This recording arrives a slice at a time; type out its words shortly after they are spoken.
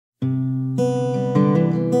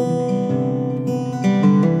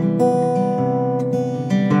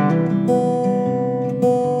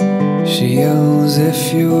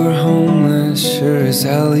if you were homeless, sure as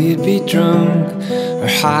hell you'd be drunk, or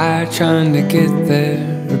high trying to get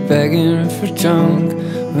there, or begging for junk.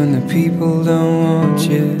 When the people don't want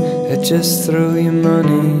you, they just throw you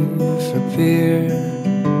money for beer.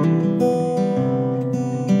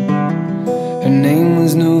 Her name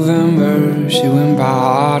was November, she went by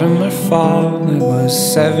autumn or fall. It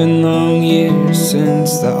was 7 long years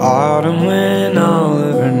since the autumn when all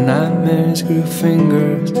of her nightmares grew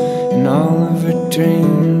fingers and all of her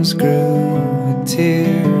dreams grew a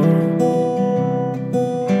tear.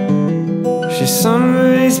 She's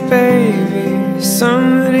somebody's baby,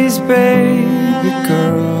 somebody's baby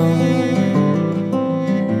girl.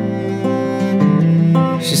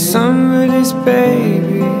 She's somebody's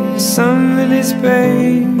baby, somebody's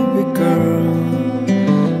baby girl.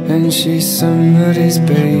 And she's somebody's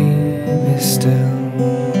baby still.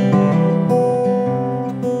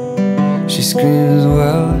 She screams,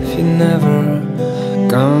 well, if you've never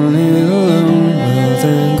gone it alone, well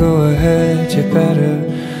then go ahead, you better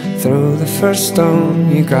throw the first stone.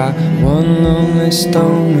 You got one lonely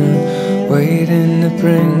stoner waiting to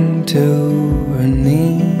bring to her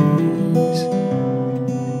knees.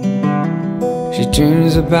 She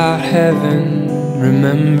dreams about heaven,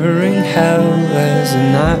 remembering hell as a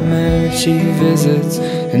nightmare she visits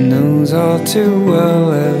and knows all too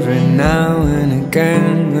well. Every now and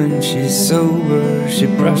again when she's sober, she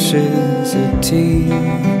brushes her teeth.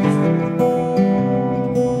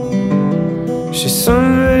 She's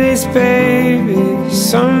somebody's baby,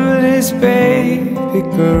 somebody's baby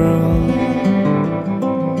girl.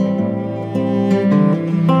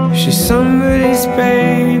 She's somebody's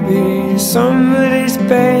baby, somebody's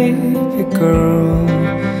baby girl.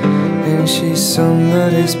 And she's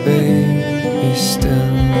somebody's baby still.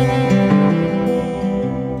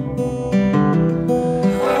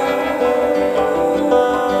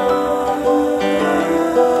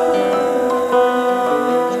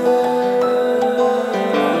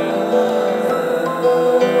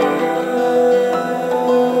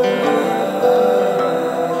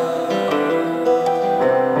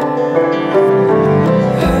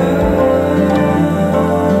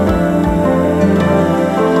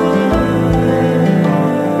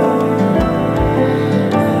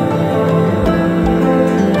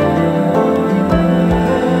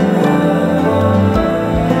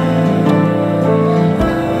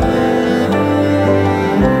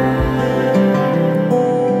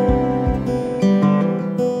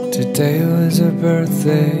 Today was her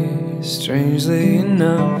birthday, strangely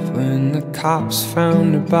enough, when the cops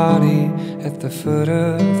found her body at the foot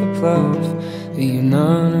of the bluff. The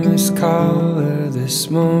anonymous caller this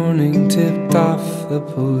morning tipped off the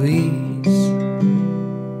police.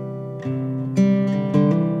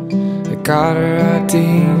 They got her ID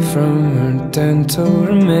from her dental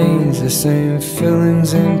remains, the same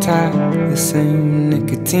fillings intact, the same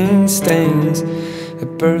nicotine stains. The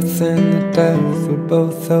birth and the death were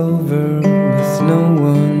both over with no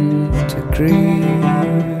one to grieve.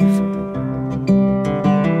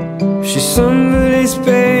 She's somebody's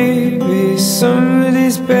baby,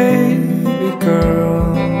 somebody's baby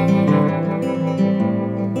girl.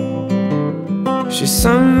 She's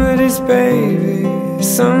somebody's baby,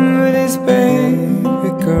 somebody's baby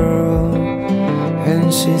girl.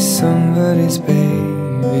 And she's somebody's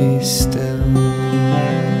baby still.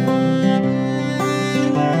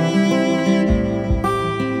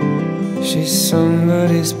 She's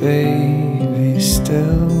somebody's baby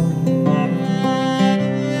still.